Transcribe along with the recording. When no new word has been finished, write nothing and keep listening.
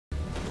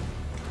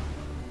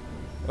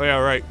Oh yeah,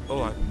 right.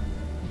 Hold on.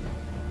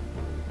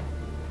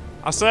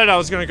 I said I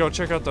was gonna go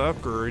check out the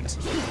upgrades.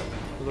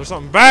 But there's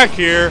something back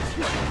here.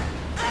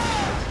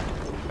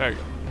 There you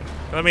go.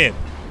 Let me in.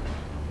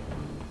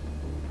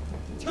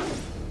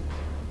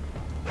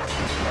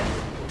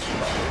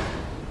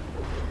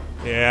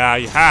 Yeah,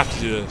 you have to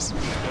do this.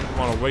 I don't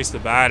want to waste the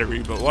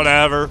battery, but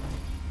whatever.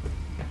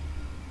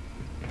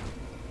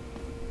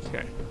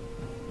 Okay.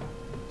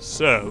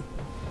 So.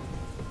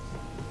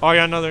 Oh, I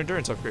got another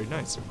endurance upgrade.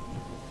 Nice.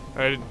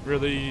 That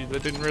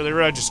didn't really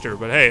register,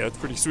 but hey, that's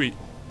pretty sweet.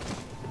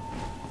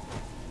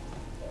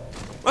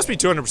 Must be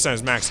 200%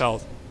 his max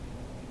health.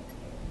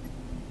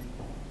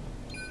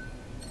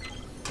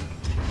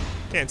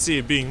 Can't see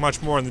it being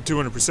much more than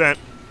 200%.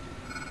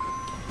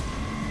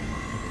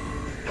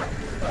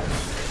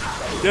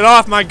 Get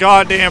off my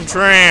goddamn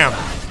tram!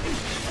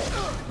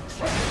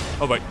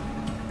 Oh, wait.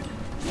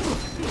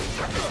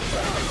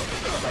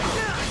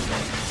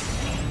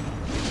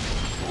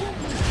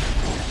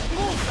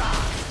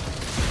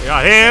 We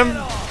got him.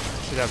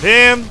 Should have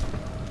him.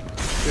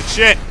 Good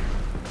shit.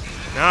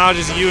 Now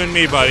just you and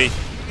me, buddy.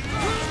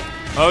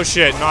 Oh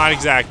shit, not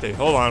exactly.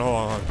 Hold on, hold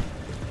on, hold on.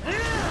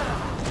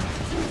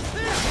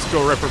 Let's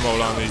go ripper mode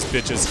on these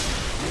bitches.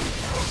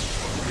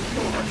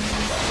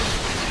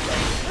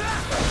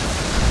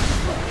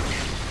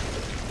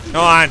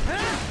 Come on.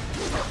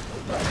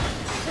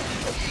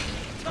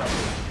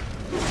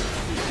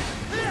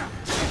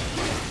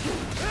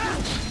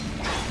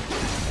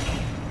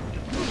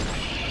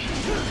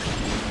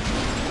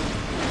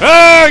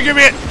 Oh, give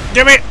me it!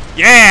 Give me it!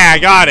 Yeah, I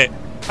got it.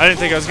 I didn't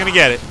think I was gonna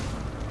get it.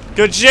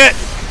 Good shit.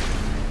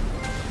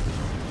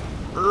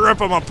 Rip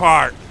them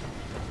apart.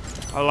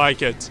 I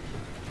like it.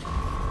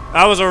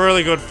 That was a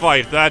really good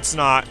fight. That's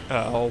not...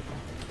 Oh.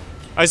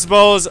 I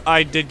suppose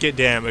I did get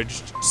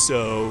damaged,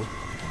 so...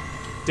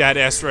 that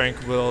S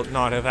rank will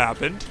not have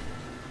happened.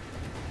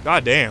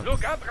 God damn.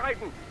 Look up,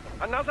 Raiden.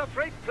 Another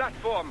freight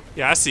platform.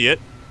 Yeah, I see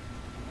it.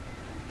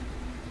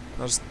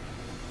 What's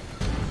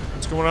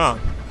going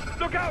on?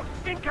 Look out!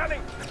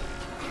 Incoming!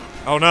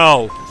 Oh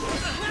no.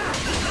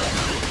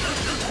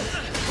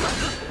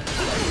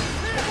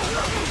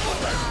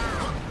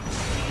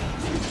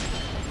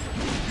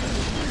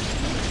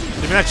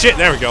 Give me that shit.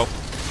 There we go.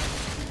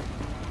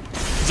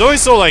 It's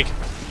always so like,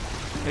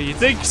 you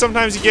think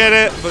sometimes you get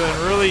it, but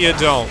then really you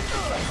don't.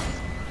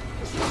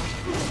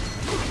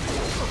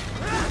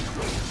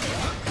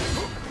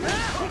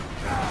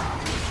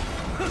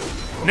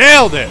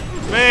 Nailed it!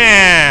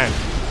 Man!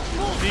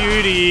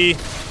 Beauty!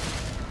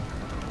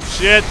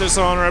 Shit, there's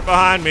someone right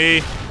behind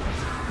me.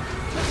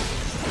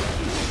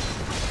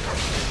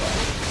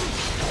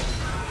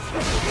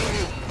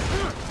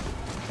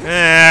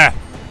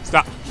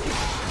 Stop.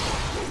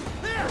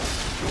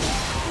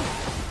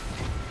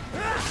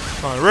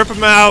 Come on, rip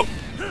him out.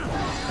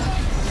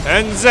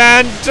 And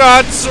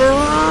Zantatsu!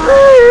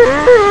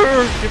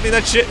 Give me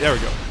that shit. There we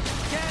go.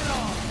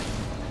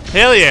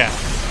 Hell yeah.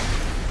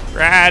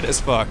 Rad as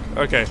fuck.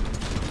 Okay.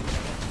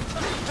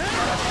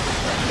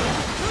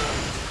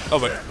 Oh,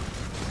 wait.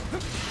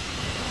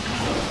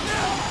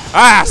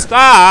 Ah,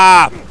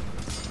 stop!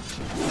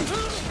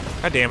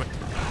 God damn it.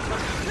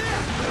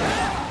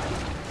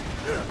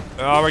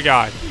 Oh my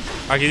god.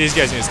 Okay, these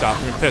guys need to stop.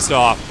 I'm pissed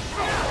off.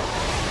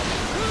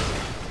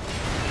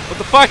 What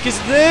the fuck is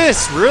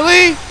this?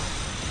 Really?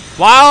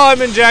 While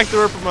I'm in Jack the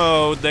Ripper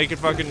mode, they could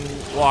fucking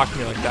walk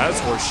me like that. That's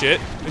horse shit.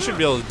 They shouldn't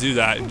be able to do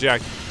that in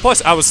Jack.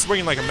 Plus, I was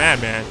swinging like a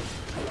madman.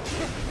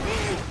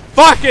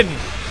 Fucking!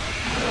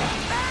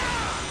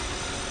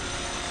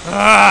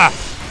 Ah!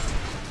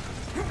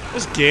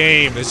 This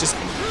game is just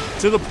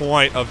to the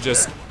point of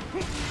just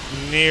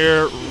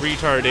near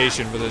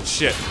retardation with its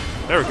shit.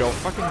 There we go.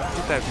 Fucking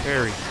get that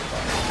parry.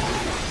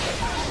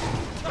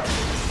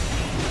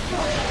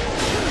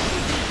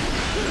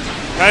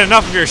 Got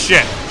enough of your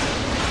shit,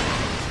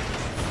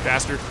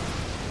 bastard.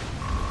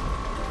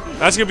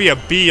 That's gonna be a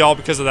B all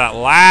because of that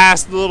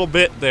last little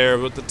bit there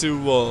with the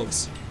two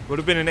wolves. Would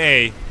have been an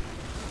A.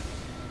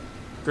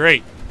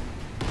 Great.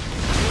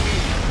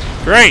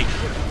 Great.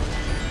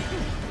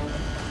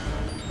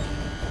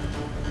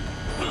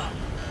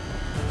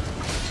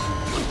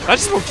 That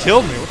just about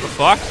killed me. What the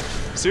fuck?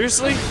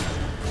 Seriously?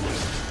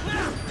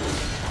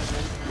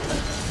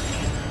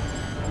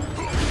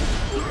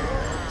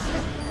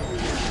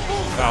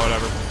 Ah,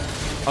 whatever.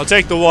 I'll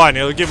take the one.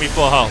 It'll give me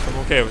full health. I'm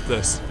okay with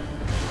this.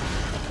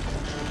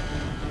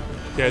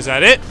 Okay, is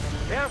that it?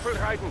 Careful,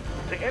 Raiden.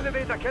 The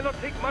elevator cannot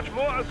take much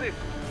more of this.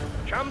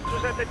 Jump to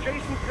that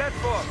adjacent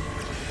platform.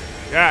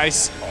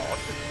 Guys. Oh,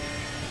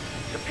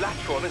 the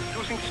platform is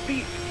losing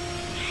speed.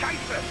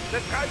 Scheiße! The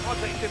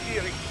tripods are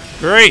interfering.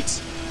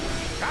 Great.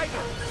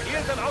 Raiden,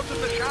 clear them out of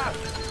the shaft.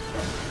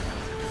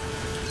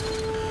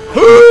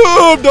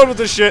 I'm done with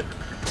this shit.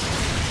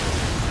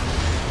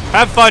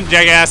 Have fun,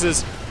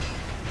 jackasses.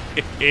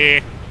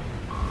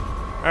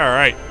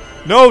 Alright.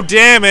 No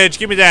damage.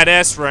 Give me that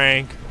S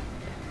rank.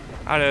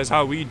 That is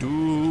how we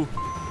do.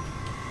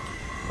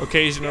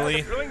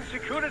 Occasionally.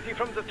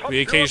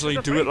 We occasionally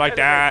do it like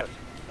that.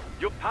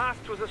 Your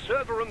path to the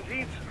server room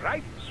leads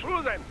right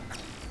through them.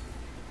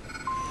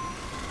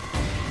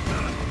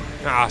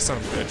 Ah, son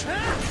of a bitch.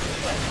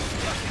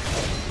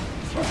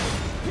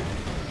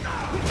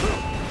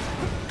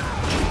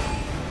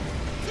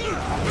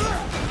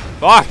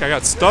 Fuck, I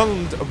got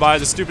stunned by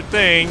the stupid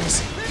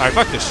things. Alright,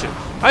 fuck this shit.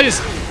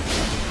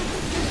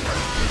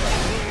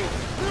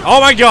 Oh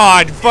my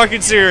god,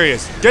 fucking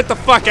serious. Get the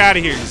fuck out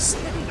of here, you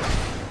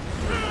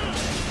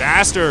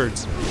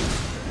bastards.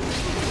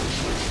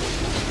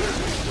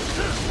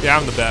 Yeah,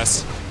 I'm the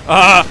best.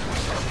 I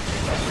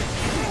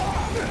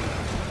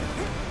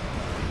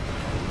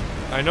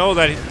know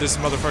that this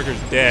motherfucker's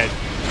dead.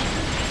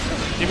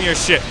 Give me your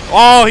shit.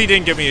 Oh, he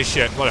didn't give me his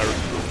shit. Whatever.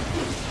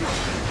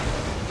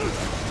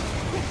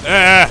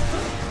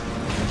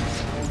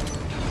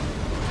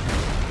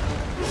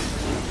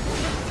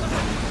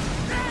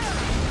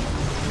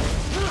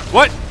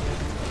 What?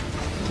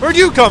 Where'd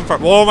you come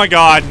from? Oh my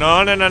god.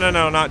 No, no, no, no,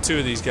 no. Not two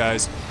of these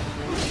guys.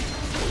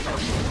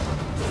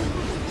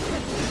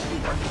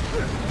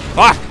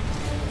 Fuck!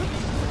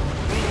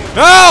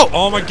 No!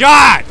 Oh my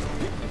god!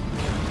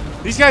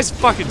 These guys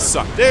fucking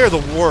suck. They're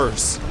the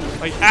worst.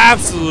 Like,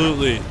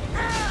 absolutely.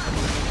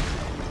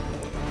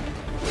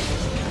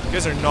 You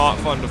guys are not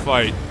fun to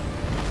fight.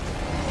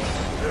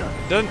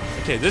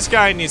 Okay, this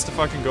guy needs to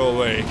fucking go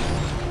away.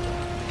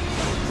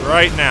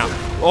 Right now.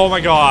 Oh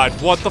my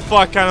god. What the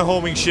fuck kind of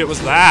homing shit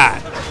was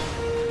that?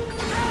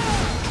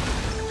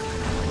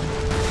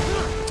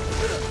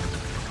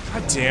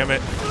 God damn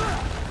it.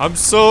 I'm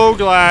so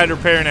glad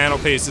repair nano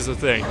paste is a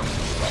thing.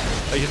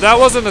 Like, if that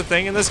wasn't a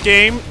thing in this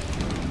game,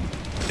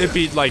 it'd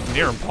be, like,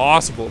 near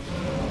impossible.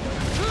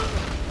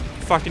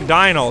 Fucking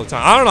dying all the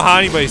time. I don't know how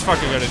anybody's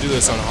fucking gonna do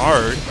this on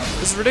hard.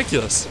 This is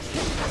ridiculous.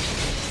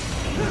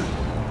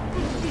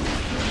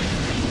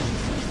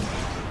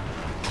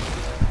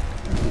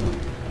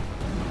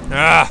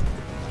 Ah!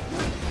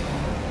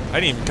 I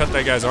didn't even cut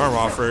that guy's arm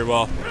off very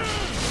well.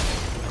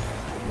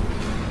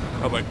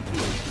 Oh boy.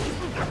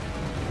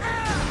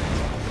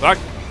 Fuck.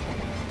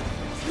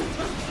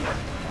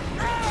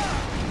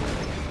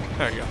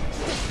 There you go.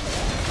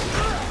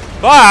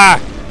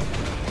 Fuck!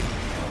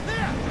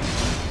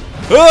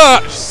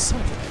 Ugh!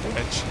 Son of a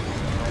bitch.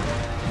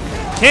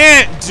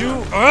 Can't do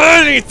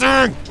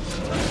anything!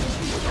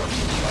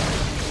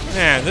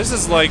 Man, this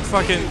is like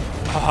fucking...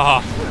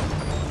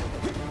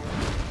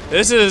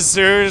 This is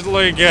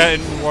seriously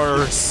getting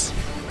worse.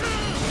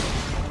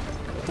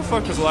 What the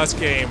fuck was the last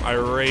game I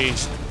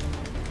raged?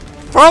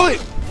 Probably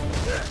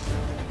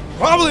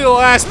the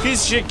last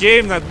piece of shit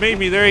game that made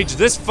me rage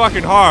this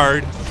fucking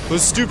hard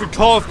was stupid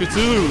Call of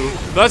Cthulhu.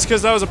 That's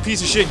because that was a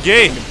piece of shit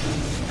game.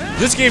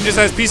 This game just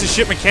has piece of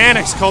shit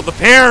mechanics called the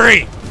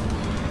parry.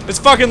 It's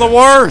fucking the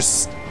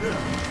worst.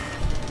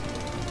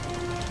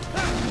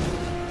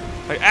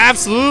 Like,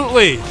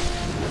 absolutely.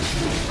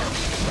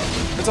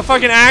 It's a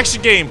fucking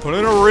action game. Put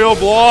in a real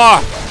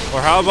block.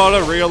 Or how about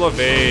a real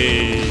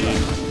evade?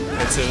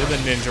 Instead of the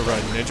ninja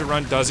run. Ninja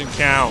run doesn't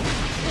count.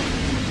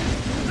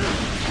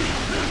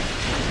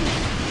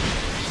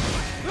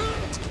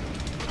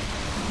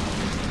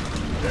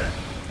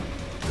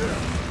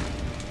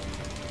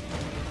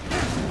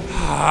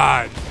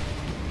 God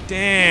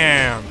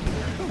damn.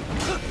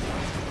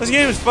 This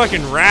game is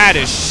fucking rad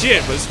as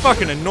shit, but it's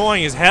fucking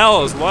annoying as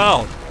hell as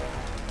well.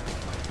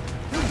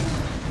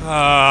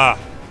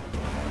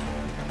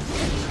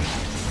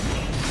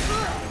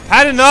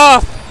 Had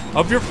enough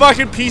of your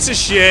fucking piece of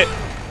shit.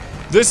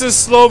 This is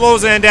slow-mo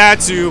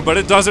Zandatsu, but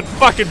it doesn't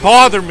fucking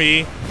bother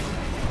me.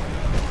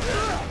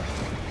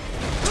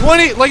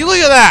 20, like, look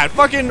at that.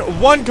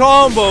 Fucking one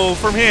combo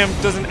from him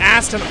does an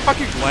ass ton of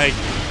fucking leg.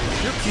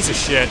 You're a piece of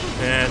shit,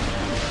 man.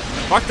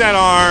 Fuck that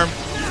arm.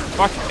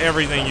 Fuck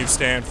everything you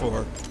stand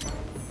for.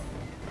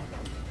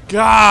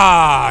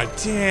 God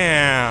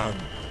damn.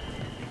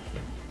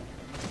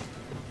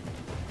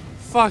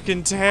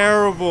 Fucking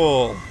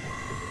terrible.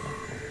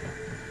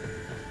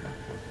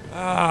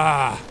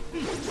 I'm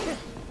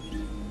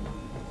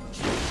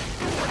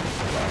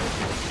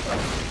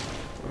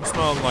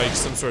smelling like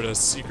some sort of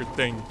secret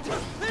thing.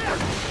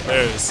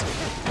 There it is.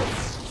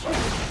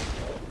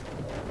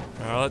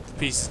 I'll let the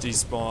pieces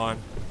despawn.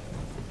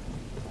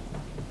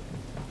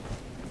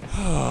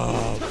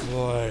 Oh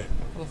boy.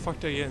 How the fuck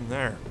did I get in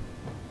there?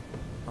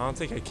 I don't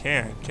think I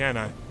can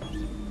I?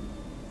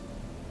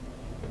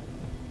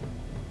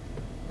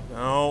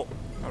 No.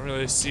 I don't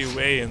really see a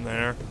way in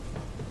there.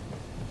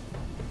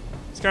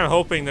 I was kind of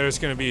hoping there's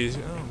gonna be... Oh,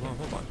 well,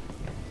 hold on.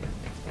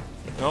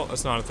 No,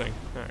 that's not a thing.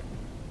 Alright.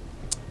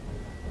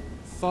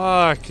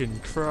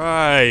 Fucking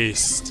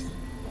Christ.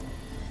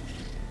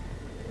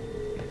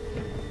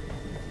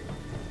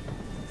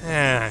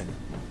 Man.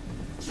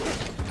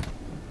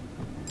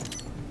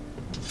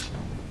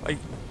 Like,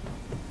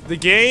 the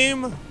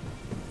game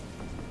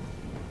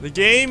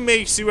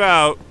makes you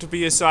out to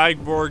be a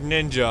cyborg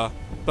ninja,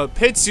 but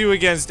pits you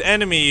against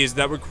enemies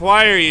that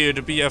require you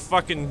to be a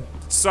fucking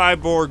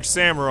cyborg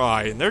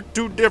samurai, and they're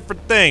two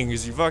different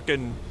things. You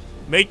fucking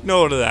make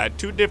note of that.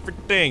 Two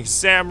different things.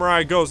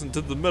 Samurai goes into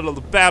the middle of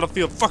the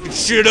battlefield, fucking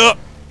shit up,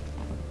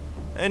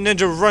 and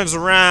ninja runs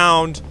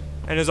around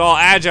and is all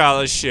agile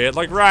as shit,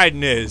 like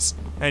Raiden is.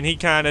 and he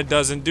kind of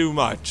doesn't do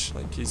much.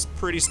 Like, he's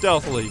pretty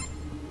stealthily.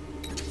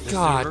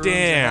 God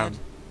damn.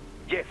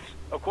 Yes,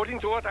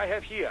 according to what I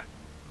have here.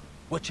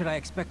 What should I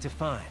expect to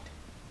find?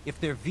 If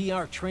they're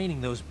VR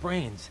training those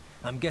brains,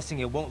 I'm guessing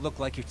it won't look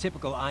like your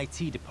typical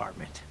IT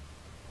department.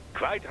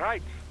 Quite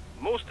right.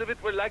 Most of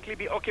it will likely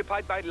be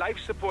occupied by life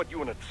support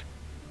units.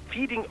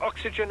 Feeding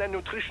oxygen and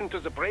nutrition to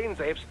the brains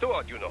they have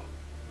stored, you know.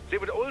 They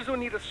would also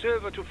need a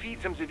server to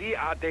feed them the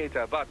VR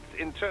data, but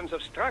in terms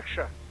of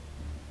structure,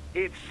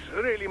 it's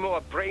really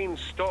more brain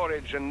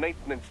storage and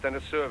maintenance than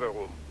a server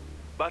room.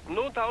 But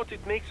no doubt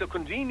it makes a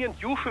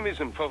convenient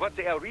euphemism for what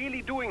they are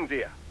really doing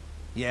there.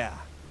 Yeah,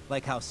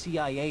 like how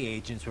CIA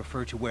agents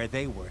refer to where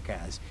they work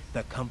as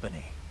the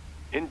company.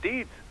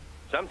 Indeed.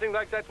 Something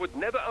like that would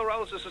never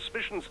arouse the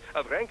suspicions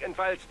of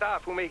rank-and-file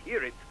staff who may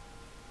hear it.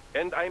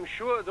 And I'm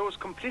sure those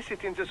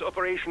complicit in this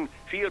operation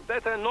feel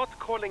better not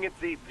calling it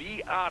the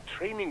VR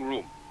training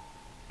room.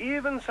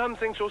 Even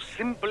something so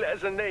simple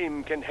as a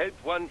name can help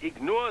one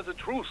ignore the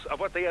truth of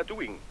what they are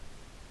doing.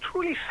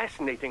 Truly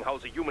fascinating how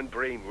the human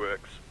brain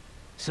works.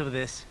 So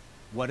this,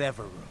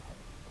 whatever room,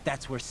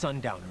 that's where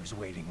Sundowner's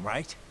waiting,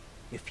 right?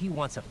 If he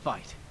wants a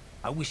fight,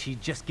 I wish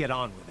he'd just get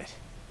on with it.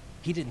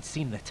 He didn't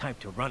seem the type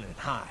to run and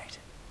hide.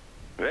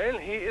 Well,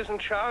 he is in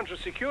charge of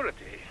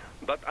security,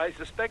 but I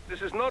suspect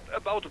this is not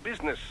about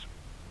business.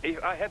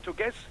 If I had to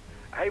guess,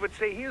 I would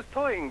say he is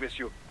toying with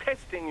you,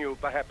 testing you,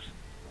 perhaps.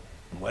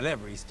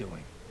 Whatever he's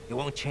doing, it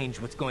won't change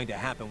what's going to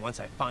happen once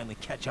I finally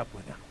catch up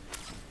with him.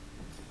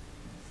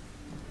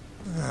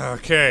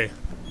 Okay.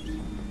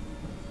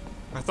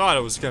 I thought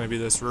it was going to be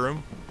this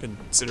room,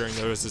 considering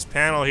there was this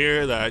panel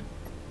here that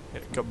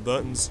hit a couple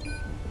buttons.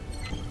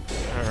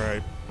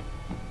 Alright.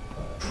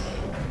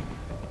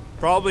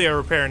 Probably a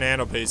repair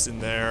nanobase in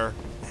there.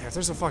 Man, if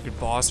there's a fucking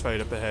boss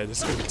fight up ahead, this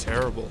is going to be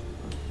terrible.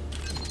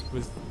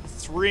 With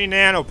 3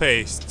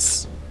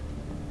 nanopastes.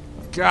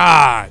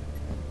 God.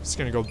 It's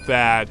going to go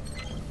bad.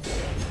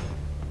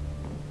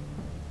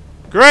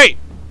 Great!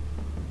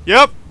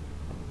 Yep.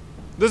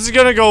 This is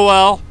going to go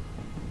well.